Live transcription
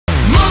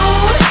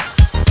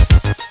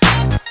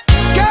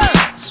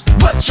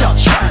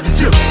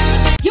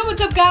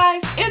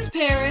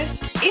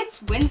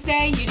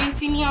Wednesday. You didn't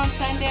see me on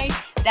Sunday.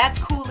 That's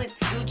cool.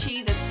 It's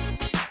Gucci. That's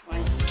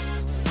fine.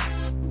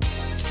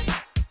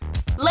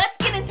 Let's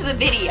get into the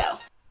video.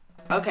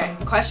 Okay,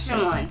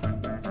 question 1.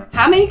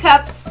 How many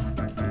cups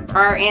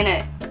are in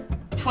a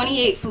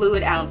 28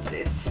 fluid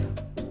ounces?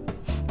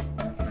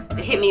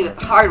 It hit me with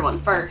the hard one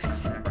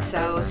first.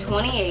 So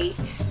 28.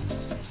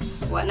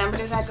 What number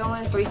does that go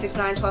in? 3, 6,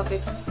 9, 12,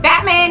 15.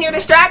 Batman, you're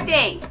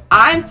distracting!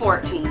 I'm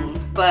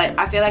 14, but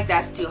I feel like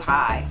that's too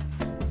high.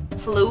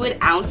 Fluid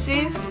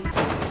ounces?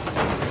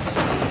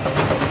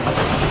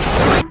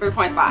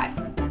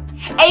 3.5.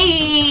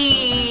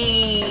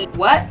 Hey!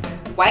 What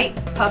white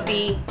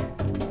puffy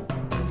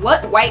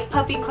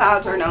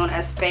clouds are known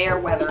as fair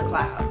weather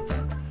clouds?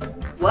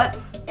 What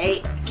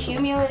a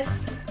cumulus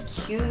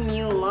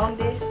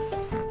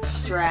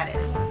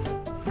stratus.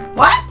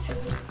 What?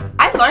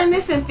 I learned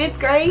this in 5th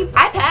grade.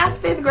 I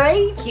passed 5th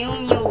grade.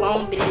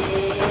 Cumulonimbus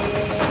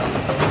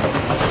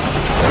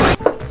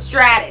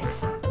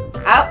stratus.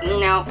 Oh,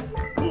 no.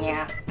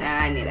 Yeah,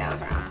 I knew that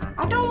was wrong.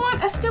 I don't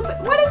want a stupid,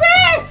 what is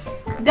this?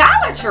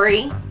 Dollar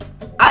Tree?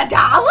 A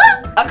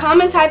dollar? A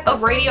common type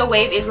of radio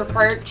wave is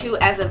referred to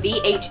as a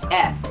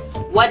VHF.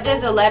 What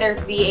does the letter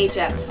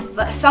VHF?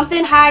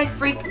 Something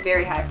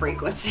very high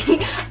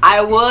frequency.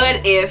 I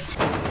would if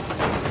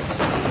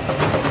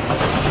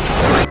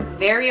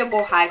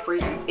variable high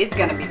frequency. It's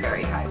gonna be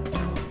very high.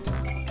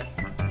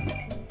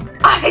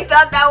 I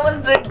thought that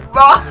was the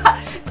wrong.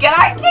 Can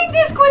I take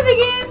this quiz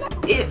again?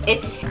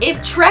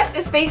 If Tress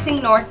is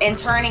facing north and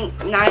turning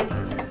 90.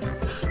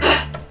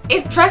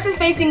 If Tress is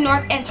facing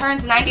north and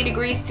turns 90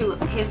 degrees to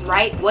his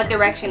right, what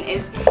direction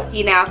is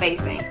he now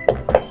facing?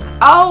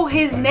 Oh,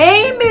 his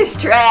name is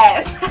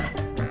Tress.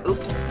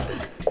 Oops.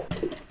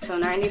 So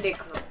 90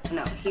 degrees.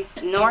 No, he's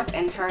north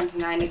and turns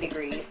 90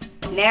 degrees.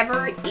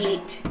 Never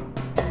eat.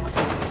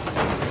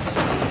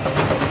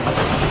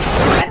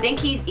 I think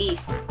he's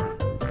east.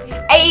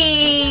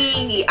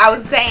 Hey, I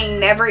was saying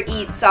never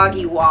eat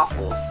soggy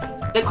waffles.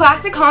 The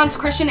classic Hans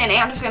Christian and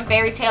Andersen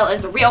fairy tale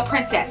is the real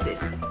princesses.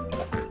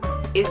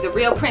 Is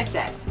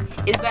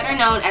better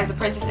known as the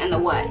Princess and the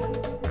what?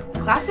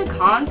 Classic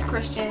Hans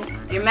Christian.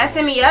 You're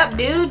messing me up,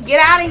 dude. Get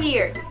out of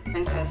here.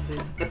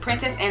 Princesses. The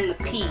Princess and the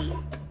Pea.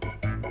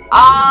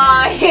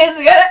 Ah, he's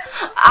gonna.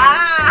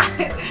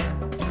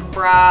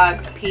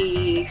 Frog,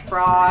 pea.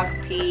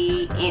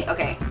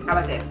 Okay, how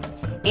about this?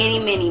 Any,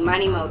 mini,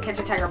 money, mo. Catch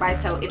a tiger by his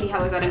toe. If he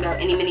hollers out and go.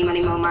 Any, mini,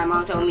 money, mo. My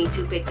mom told me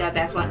to pick the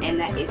best one, and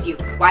that is you.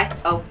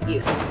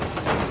 Y-O-U.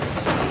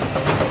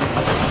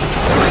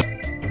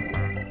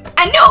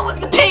 I knew it was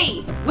the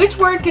P! Which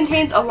word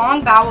contains a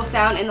long vowel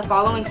sound in the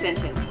following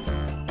sentence?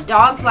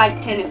 Dogs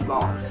like tennis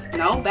balls.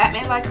 No,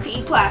 Batman likes to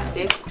eat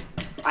plastic.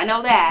 I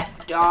know that.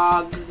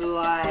 Dogs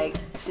like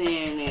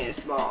tennis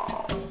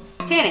balls.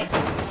 Tennis.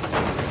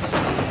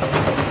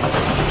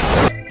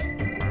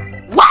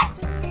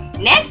 What?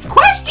 Next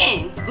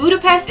question.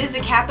 Budapest is the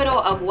capital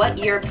of what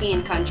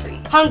European country?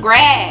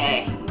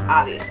 Hungary.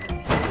 Obviously.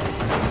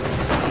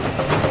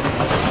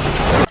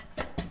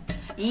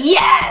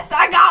 Yes,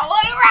 I got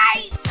one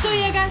right. So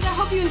yeah, guys, I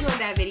hope you enjoyed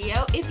that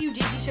video. If you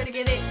did, be sure to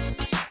give it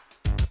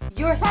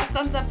your size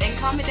thumbs up and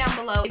comment down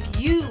below if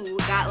you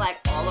got like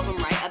all of them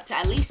right, up to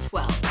at least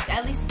 12.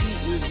 At least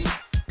beat me.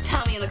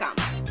 Tell me in the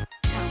comments.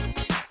 Tell me.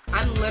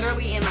 I'm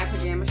literally in my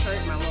pajama shirt,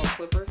 my little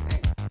flippers.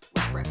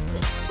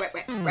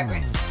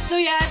 So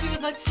yeah, if you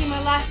would like to see my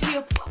last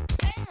video,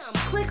 bam,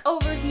 click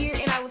over here